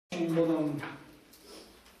Ďalším bodom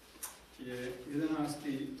je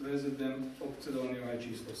 11. VZN obce Dolný Ohaj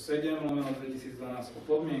číslo 7/2012 o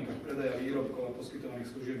podmienkach predaja výrobkov a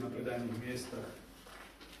poskytovaných služieb na predajných miestach.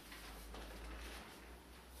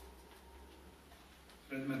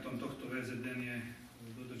 Predmetom tohto VZN je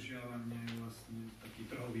dodržiavanie vlastne taký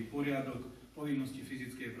trhový poriadok, povinnosti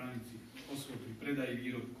fyzickej a právnických osôb pri predaji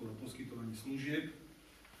výrobkov a poskytovaní služieb.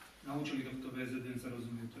 Na účely tohto VZN sa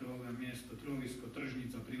rozumie trhové miesto, trhovisko,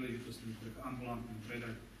 tržnica, príležitostný trh, ambulantný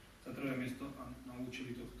predaj. Za trhové miesto a na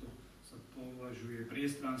účely tohto sa považuje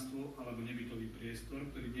priestranstvo alebo nebytový priestor,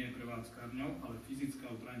 ktorý nie je prevádzkárňou, ale fyzická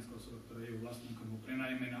alebo právnická osoba, ktorá je jeho vlastníkom, ho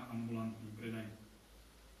prenajme na ambulantný predaj.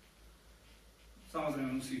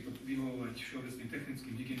 Samozrejme musí to vyhovovať všeobecným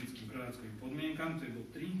technickým, hygienickým prevádzkovým podmienkam, to je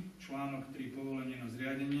bod 3, článok 3, povolenie na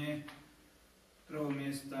zriadenie trhového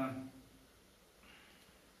miesta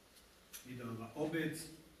vydáva obec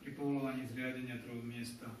pri povoľovaní zriadenia trhového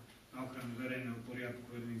miesta na ochranu verejného poriadku,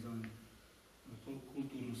 verejných záujmov,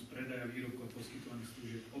 kultúrnosť predaja výrobkov a poskytovaných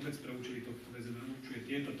služieb. Obec pre účely tohto VZN určuje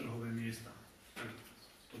tieto trhové miesta. Tak,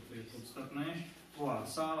 toto je podstatné. A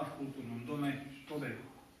sála v kultúrnom dome, B.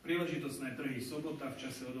 Príležitostné trhy sobota v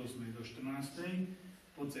čase od 8. do 14.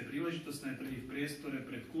 C. Príležitostné trhy v priestore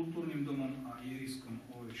pred kultúrnym domom a ihriskom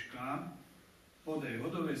OŠK. D.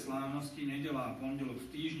 Hodové slávnosti, nedeľa a pondelok v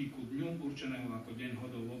týždniku dňu určeného ako deň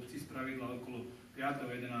hodov v obci, spravidla okolo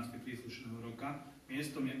 5.11. príslušného roka.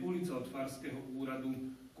 Miestom je ulica od Farského úradu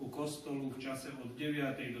ku kostolu v čase od 9.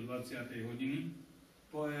 do 20. hodiny.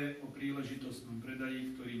 E. O príležitostnom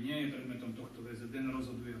predaji, ktorý nie je predmetom tohto VZN,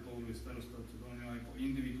 rozhoduje a povoluje starosta obce Dolného aj po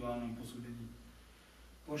individuálnom posúdení.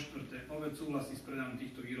 Po štvrté, obec súhlasí s predajom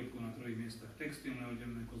týchto výrobkov na trhových miestach: textilné,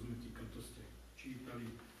 odenné, kozmetika, to ste čítali.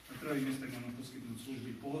 Na trhových miestach máme poskytnúť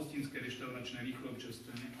služby pohostinské, reštauračné, rýchle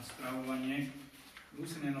občerstvenie a stravovanie,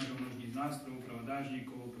 brúsenie nožov, nožníc, nástrojov, úprava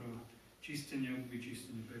dážnikov, úprava čistenie obuvi,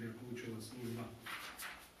 čistenie peria, kľúčová služba.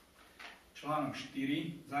 Článok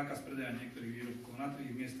 4. Zákaz predaja niektorých výrobkov. Na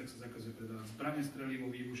trhových miestach sa zakazuje predávať zbrane,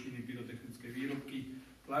 strelivo, výbušniny, pyrotechnické výrobky,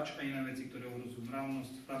 tlač a iné veci, ktoré ohrozujú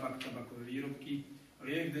mravnosť, tabak, tabakové výrobky,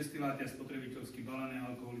 liek, destiláty a spotrebiteľsky balené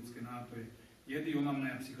alkoholické nápoje, jedy, omamné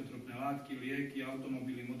a psychotropné látky, lieky,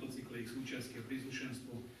 automobily, motocykle, ich súčiastky a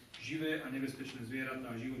príslušenstvo, živé a nebezpečné zvieratá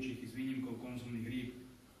a živočíchy s výnimkou konzumných rýb,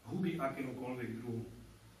 huby akéhokoľvek druhu.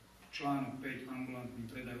 Článok 5. Ambulantný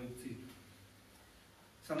predaj v obci.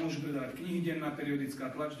 Sa môžu predávať knihy, denná,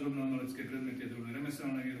 periodická tlač, drobné umelecké predmety, drobné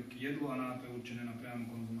remeselné výrobky, jedlo a nápoje určené na priamu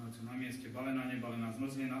konzumáciu na mieste, balená, nebalená,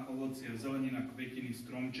 zmrzlina, ovocie, zelenina, kvetiny,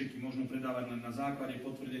 stromčeky možno predávať len na základe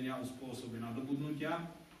potvrdenia o spôsobe nadobudnutia.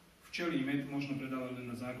 Včelí med možno predávať len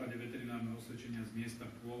na základe veterinárneho osvedčenia z miesta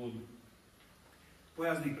pôvodu. V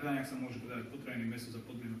pojazdných predajniach sa môže predávať potraviny, mäso za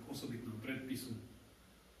podmienok osobitného predpisu.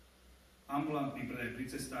 Ambulantný predaj pri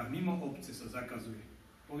cestách mimo obce sa zakazuje.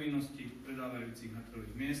 Povinnosti predávajúcich na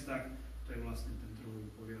trhových miestach, to je vlastne ten trhový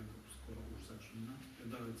poriadok, skoro už začína,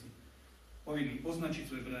 predávajúci povinný označiť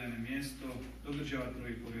svoje predajné miesto, dodržiavať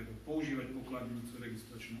trhový poriadok, používať pokladnicu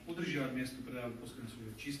registračnú, udržiavať miesto predávať poskytnutie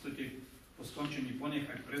v čistote, po skončení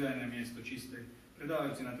ponechať predajné miesto čisté.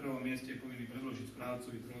 Predávajúci na trhovom mieste je povinný predložiť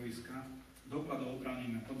správcovi trhoviska doklad o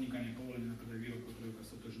oprávnení na podnikanie, povolenie na predaj výrobkov,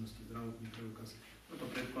 preukaz totožnosti, zdravotný preukaz. Toto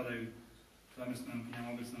predkladajú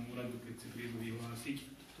zamestnancom obecného úradu, keď si prídu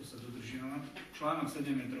vyhlásiť. To sa dodržiava. Článok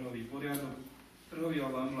 7 je trhový poriadok. Trhový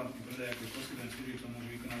alebo ambulantný predaj ako poskytované služieb sa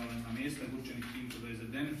môže vykonávať len na miestach určených týmto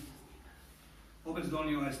VZN. Obec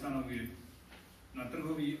Dolný Ohaj stanovuje na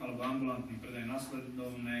trhový alebo ambulantný predaj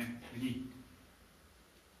nasledovné dni.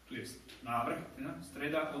 Tu je návrh, teda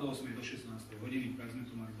streda od 8. do 16. hodiny, tak sme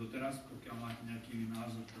to mali doteraz, pokiaľ máte nejaký iný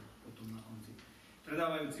názor, tak potom na konci.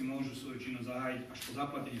 Predávajúci môžu svoju činnosť zahájiť až po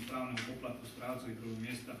zaplatení správneho poplatku správcovi trhového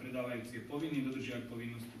miesta. Predávajúci je povinný dodržiavať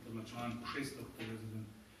povinnosti podľa článku 6 tohto VZN.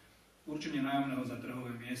 Určenie nájomného za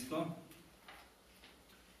trhové miesto.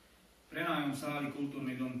 Prenájom sály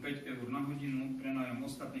kultúrny dom 5 eur na hodinu, prenájom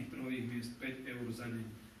ostatných trhových miest 5 eur za deň.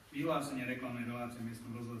 Vyhlásenie reklamnej relácie v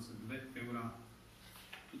miestnom rozhlase 2 eur.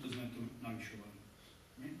 Tuto sme to navyšovali.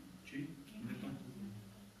 Nie? Či? Sme to?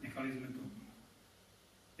 Nechali sme to?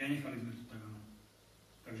 Nechali sme to tak, áno.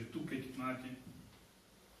 Takže tu, keď máte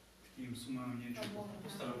k tým sumám niečo...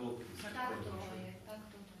 Takto je, takto to je,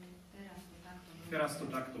 teraz to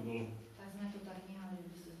takto bolo. Tak sme to tak nehali,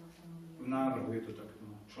 by ste zase mohli... V návrhu je to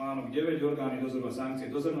takto. Článok 9. Orgány dozoru a sankcie.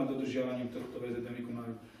 Dozor nad dodržiavaním tohto VZN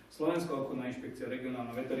vykonávajú Slovenská obchodná inšpekcia,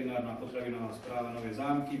 regionálna veterinárna potravinová správa Nové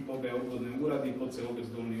Zámky, po B. obvodné úrady, po C. obec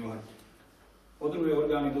Dolný Ohaj. Po druhé,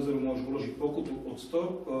 orgány dozoru môžu uložiť pokutu od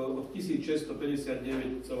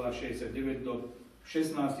 1659,69 do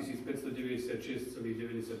 16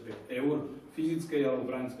 596,95 eur v fyzickej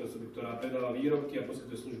alebo právnickej osoby, ktorá predáva výrobky a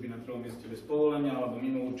poskytuje služby na trhovom mieste bez povolenia alebo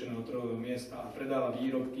mimo určeného trhového miesta a predáva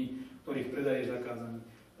výrobky, ktorých predaj je zakázaný.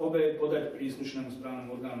 Obe podať príslušnému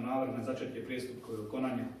správnemu orgánu návrh na začatie priestupkového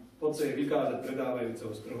konania. Pod C vykázať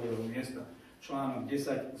predávajúceho z trhového miesta. Článok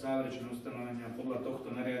 10. Záverečné ustanovenia podľa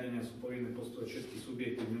tohto nariadenia sú povinné postupovať všetky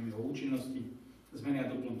subjekty dňom jeho účinnosti. Zmeny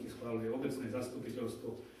a doplnky schvaľuje obecné zastupiteľstvo.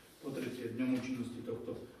 Po tretie, dňom účinnosti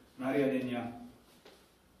tohto nariadenia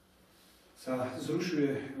sa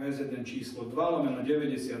zrušuje VZN číslo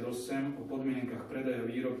 2/98 o podmienkach predaja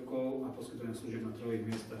výrobkov a poskytovania služieb na trhových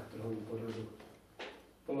miestach, trhový poriadok.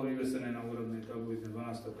 Bolo vyvesené na úradnej tabuli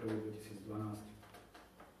 12.1.2012.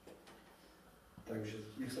 Takže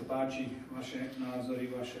nech sa páči vaše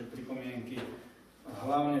názory, vaše pripomienky.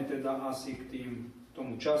 Hlavne teda asi k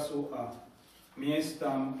tomu času a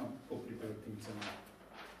miestam a poprípade tým cenám.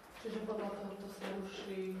 Čiže podľa tohoto sa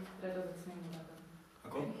ruší pred obecným úradom.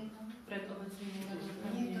 Ako? Pred obecným úradom.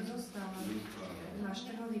 Nie, to zostáva.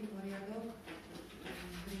 Náš trhový poriadok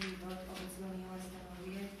pri obecnom ale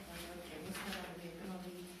stanovuje, že nestanovuje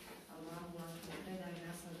trhový alebo ambulantný predaj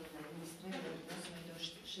následovnej dní stredy od 8. do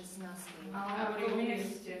 16. Ale pri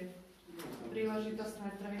mieste príležitostné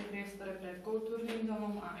trhy priestore pred kultúrnym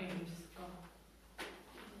domom a ihrisko.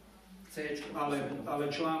 Ale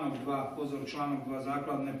článok 2, pozor, článok 2,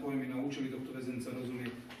 základné pojmy na účely tohto väzenca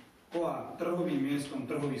rozumie. A trhovým miestom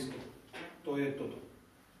trhovisko. To je toto.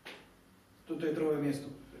 Toto je trhové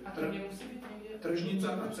miesto. A to nemusí byť niekde? Tržnica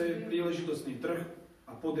a C je príležitostný trh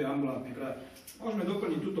a pod je ambulantný predaj. Môžeme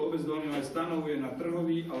doplniť túto obec dolňou aj stanovuje na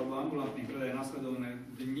trhový alebo ambulantný predaj nasledovné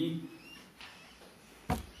dni.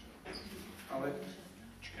 Ale,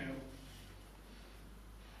 čakaj.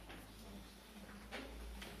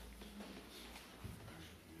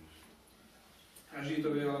 Každý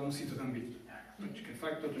to vie, ale musí to tam byť. Počkaj,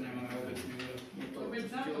 fakt toto nemáme obecný úrad.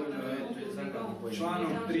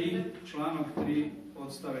 Článok 3,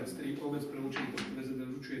 odstavec 3, obec pre účely tohto VZN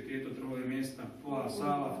určuje tieto trhové miesta. A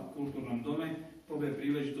sála v kultúrnom dome, B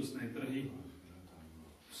príležitostné trhy.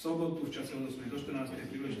 V sobotu v čase od 8. do 14.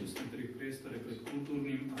 príležitostné trhy v priestore pred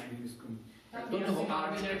kultúrnym a ihriskom.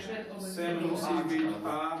 Sem musí byť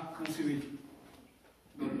A, musí byť,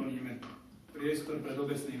 doplníme, priestor pred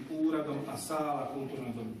obecným úradom a sála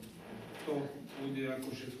kultúrneho domu. To bude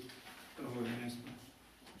akože trhové miesto.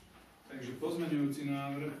 Takže pozmeňujúci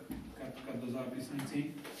návrh, katka do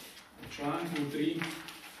zápisnici, v článku 3,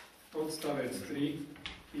 odstavec 3,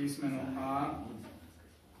 písmeno A,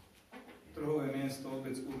 trhové miesto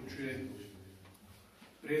obec určuje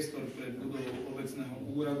priestor pred budovou obecného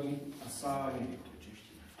úradu a sálu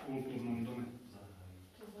v kultúrnom dome.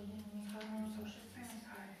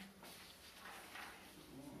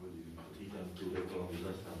 Tú reklamu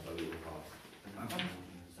zastavili lokál. Ako?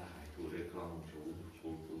 Tú reklamu, čo budú v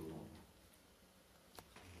kultúrnom.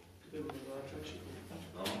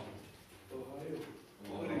 No. To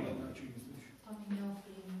mi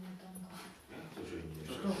neovplyvňuje Zdenko. Jak to, že nie?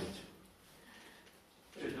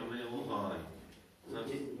 Čo tam je ohaj?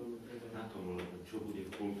 Na tom, čo bude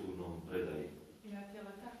v kultúrnom predaji.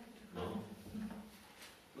 No.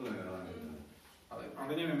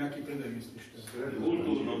 Ale neviem, aký predaj myslíš.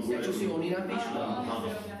 Kultúrnom predaji. Čo si oni napíšu?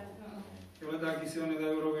 Ledáky si oni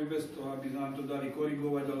dajú robiť bez toho, aby nám to dali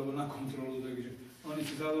korigovať alebo na kontrolu, takže oni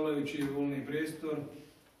si zadolejú, či je voľný priestor.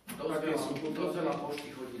 Aké sú To sa na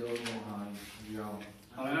pošty chodí do Ohaj.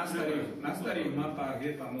 Ale na starých mapách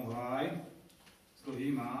je tam Ohaj, dlhý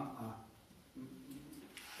má a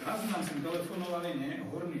raz nám sem telefonovali, nie,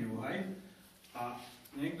 Horný Ohaj a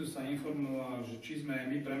niekto sa informoval, že či sme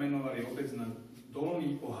my premenovali obec na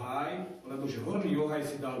Dolný Ohaj, lebo že Horný Ohaj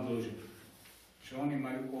si dal dlžie. Že oni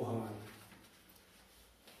majú Ohaj.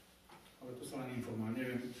 Ale to sa len informoval,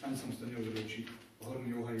 neviem, ani som si to neuvedel, či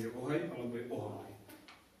Horný Ohaj je Ohaj, alebo je Ohaj.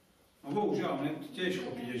 No bohužiaľ, mne tiež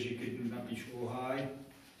obieží, keď napíšu Ohaj.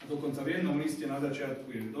 A dokonca v jednom liste na začiatku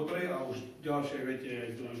je dobre a už v ďalšej vete je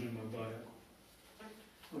aj zdĺžené Ohaj.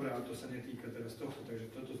 Dobre, ale to sa netýka teraz tohto, takže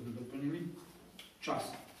toto sme doplnili.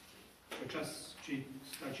 Čas. To čas, či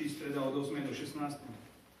stačí streda od 8. do 16.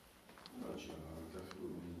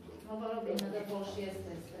 No bo robíme do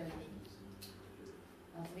 5:30 stredu.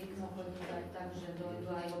 A zvyknú chodím aj tak, že dojdu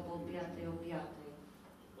aj o 4:30, o 5:00.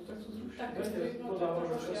 Tak to je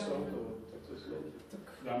podávajú času.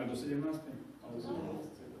 Dáme do 17.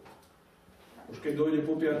 Už keď dojde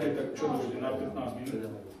po 5, tak čo dojde? Na 15 minút?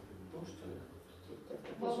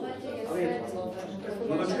 Po lete je svetlo, takže to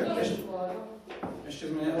No počkaj, ešte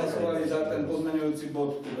sme nehlasovali za ten pozmeňujúci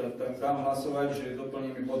bod, teda tak dám hlasovať, že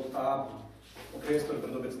doplníme bod A o priestor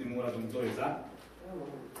pred obecným úradom. Kto je za?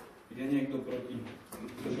 Je niekto proti?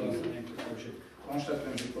 Zdržal sa niekto? Takže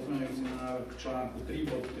Konštatujem, že pozmeňujúci návrh k článku 3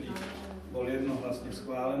 bod 3 bol jednohlasne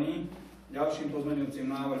schválený. Ďalším pozmeňujúcim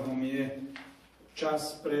návrhom je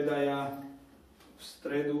čas predaja v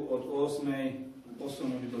stredu od 8.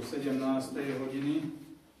 posunúť do 17. hodiny.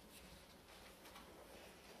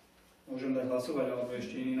 Môžem dať hlasovať, alebo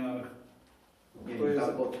ešte iný návrh? Je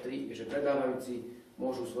tam bod 3, že predávajúci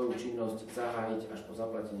môžu svoju činnosť zahájiť až po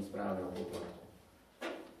zaplatení správneho poplatku.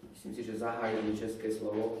 Myslím si, že zahájiť je české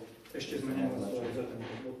slovo. Ešte sme nehlasovali za ten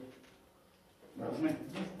bod. Môžeme?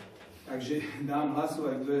 Takže dám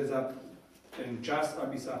hlasovať, kto je za ten čas,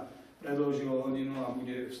 aby sa predĺžilo hodinu a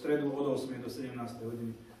bude v stredu od 8. do 17.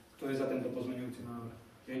 hodiny. Kto je za tento pozmeňujúci návrh?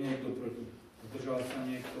 Je niekto proti? Zdržal sa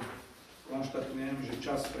niekto? Konštatujem, že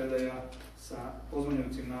čas predaja sa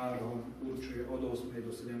pozmeňujúcim návrhom určuje od 8.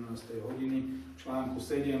 do 17. hodiny v článku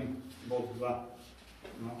 7, bod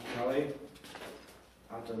 2. No, ďalej.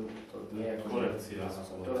 A to nie je korekcia.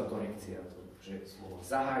 To je korekcia. Že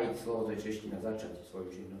zahájiť slovo, to je čeština, začať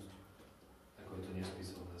svoju činnosť. Ako je to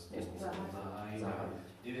nespísané slovo. Zahájiť.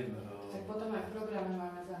 Neviem. Tak potom aj v programe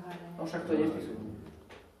máme zahájenie. No však to je nespísané.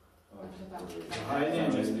 Zahájenie,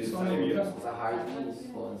 nespísaný výraz. Zahájiť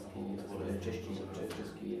slovenský, čeština,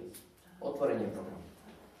 český výraz. Otvorenie programu.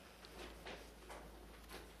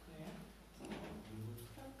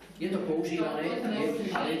 Je to používané, ale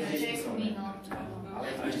je to nespísané.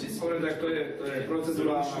 Tak to je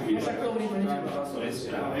procedurálna chyba.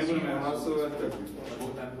 Nebudeme hlasovať, tak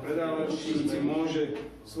predávačníci môže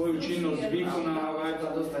svoju činnosť vykonávať,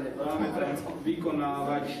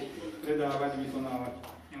 predávať, vykonávať.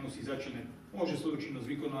 Nemusí začínať. Môže svoju činnosť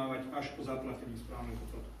vykonávať až po zaplatení správneho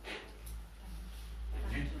poplatku.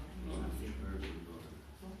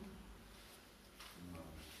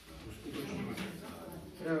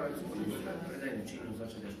 Predajnú činnosť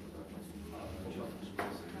začať až po zaplatení.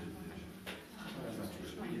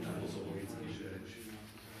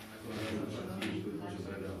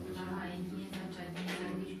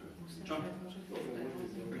 Čo?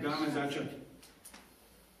 Tak dáme začať.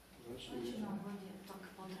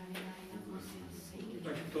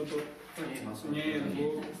 Tak toto nie je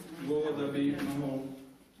dôvod, aby mohol...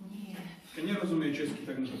 Keď nerozumie česky,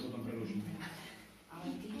 tak mu to potom preložíme.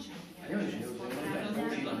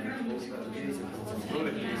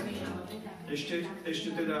 Ešte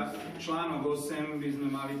teda článok 8 by sme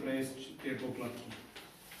mali prejsť tie poplatky.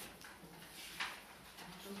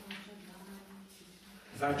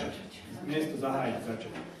 Začať. Miesto zahájiť,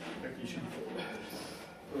 začať. Tak píšem.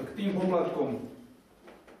 K tým poplatkom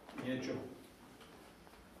niečo.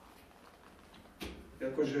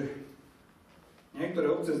 Akože niektoré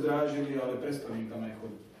obce zdrážili, ale prestali tam aj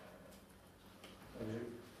chodiť. Takže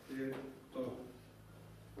je to...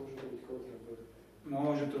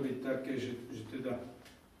 Môže to byť také, že teda,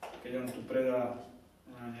 keď on tu predá,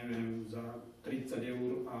 ja neviem, za 30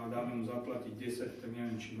 eur a dáme mu zaplatiť 10, tak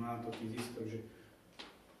neviem, či má taký zisk, takže...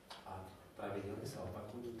 A pravidelne sa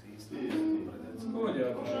opakujú tí istí predajci?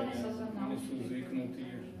 Povedia, že oni sú zvyknutí.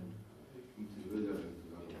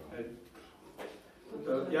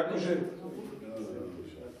 Akože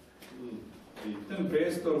ten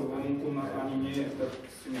priestor vonku ani nie je, tak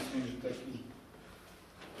si myslím, že taký...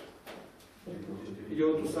 Ide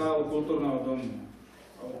o tú sálu kultúrneho domu.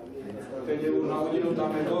 5 eur na hodinu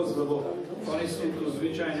tam je dosť, lebo oni sú tu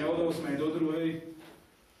zvyčajne od 8. do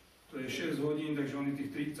 2. To je 6 hodín, takže oni tých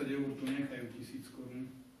 30 eur tu nechajú 1000 korún.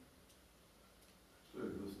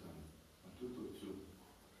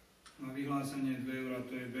 Na vyhlásenie 2 eur,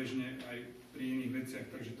 to je bežne aj pri iných veciach,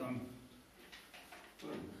 takže tam,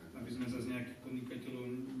 aby sme zase nejakých podnikateľov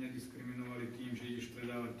nediskriminovali tým, že ideš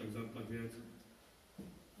predávať, tak zaplat viac.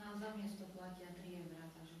 No za miesto platia 3 eurá,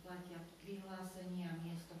 takže platia vyhlásenie a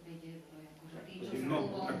miesto 5 eur. Akože tí, čo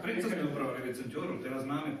No, tak predsa sme upravili, veď som ti hovoril, teraz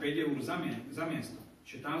máme 5 eur za miesto.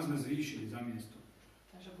 Čiže tam sme zvýšili za miesto.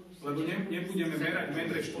 Lebo nebudeme merať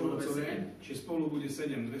metre štvorcové, čiže spolu bude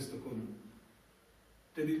 7, 200 korún.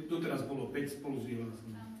 Tedy doteraz bolo 5 spolu s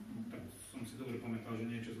vyhlásením. No, tak som si dobre pamätal,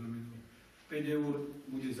 že niečo sme menili. 5 eur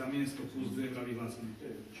bude za miesto plus 2 eurá vyhlásenie.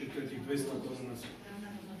 Čiže to je tých 200 korún asi.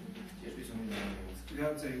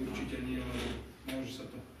 Viacej určite nie, lebo môže sa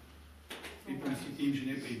to vyplniť tým, že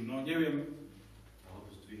neprídu. No neviem,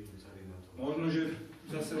 možno, že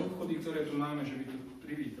zase obchody, ktoré tu máme, že by to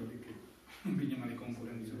privítali, keď by nemali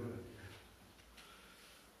konkurenciu.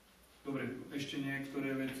 Dobre, ešte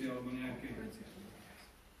niektoré veci alebo nejaké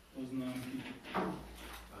poznámky.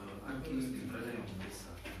 Ako to s tým predajom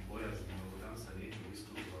mesa, bojažný, lebo tam sa niečo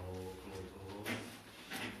vystúpalo okolo toho,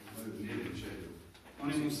 neviem, že... On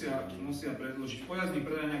Oni musia predložiť. V pojazdných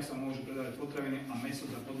predajniach sa môžu predávať potraviny a mäso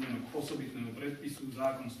za podmienok osobitného predpisu,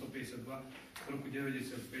 zákon 152 z roku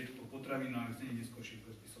 95 o potravinách z neskôrších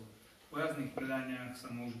predpisov. V pojazdných predajniach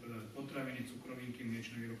sa môžu predávať potraviny, cukrovinky,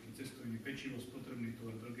 mliečne výrobky, cestoviny, pečivo, spotrebný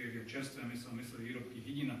tovar, drogéria, čerstvé mäso, mäsové výrobky,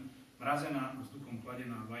 hydina, mrazená, vzduchom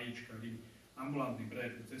chladená, vajíčka, ryby, ambulantný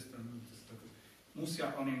predaj, cesta.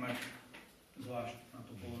 Musia oni mať zvlášť na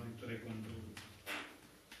to povolenie, ktoré kontrolujú.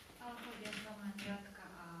 Ale chodia sa len ťatka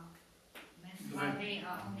a meslady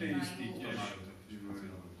a oni majú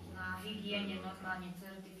na hygiene normálne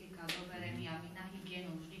certifikát overený a my na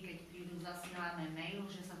hygienu vždy, keď prídu, zasielame mail,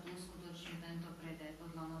 že sa tu uskutoční tento predaj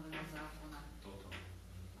podľa nového zákona.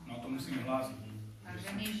 No to musíme hlásiť. Takže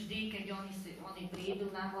my vždy, keď oni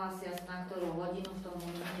prídu, nahlásia na ktorú hodinu, v tom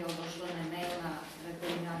momente odošleme mail na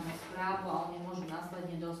veterinárnu správu a oni môžu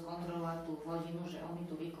následne dosť kontrolovať tú hodinu, že oni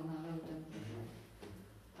tu vykonávajú ten predaj.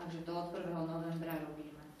 Takže to od 1. novembra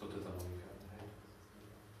robíme. Toto je tá logika.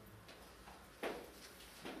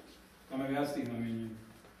 Tam je viac tých noviniek.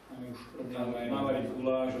 Tam je už problém aj navariť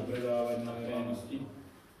guláš a predávať na verejnosti.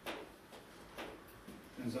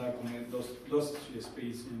 Ten zákon je dosť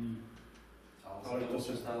sprísnený. Ale to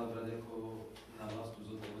sa stále brať ako na vlastnú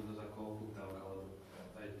zodpovednosť ako ochutnávka, alebo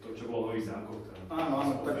aj to, čo bolo v ich zákoch.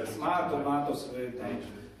 Áno, tak má to svoje.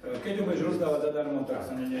 Keď ho budeš rozdávať zadarmo, tak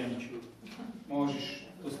sa nedieje nič. Môžeš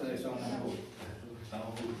dostať aj samohľadu.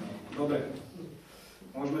 Dobre,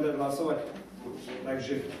 môžeme dať hlasovať.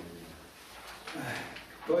 Takže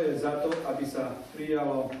to je za to, aby sa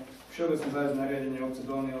prijalo Všeobecné záväzné nariadenie obce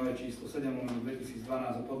Dolný Olej číslo 7/2012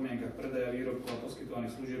 o podmienkach predaja výrobkov a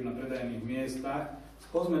poskytovaných služieb na predajných miestach s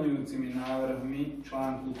pozmeňujúcimi návrhmi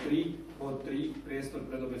článku 3, bod 3, priestor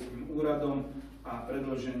pred obecným úradom a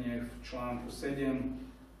predĺženie v článku 7,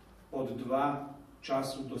 bod 2,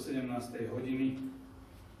 času do 17. hodiny.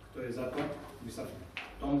 Kto je za to, aby sa v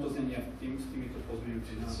tomto znení a s týmito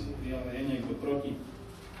pozmeňujúcimi návrhmi prijali? Je niekto proti?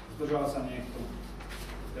 Zdržal sa niekto?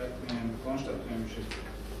 Ďakujem, konštatujem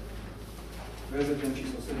všetko. VZN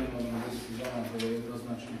číslo 7/2012 je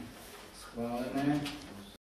jednoznačne schválené.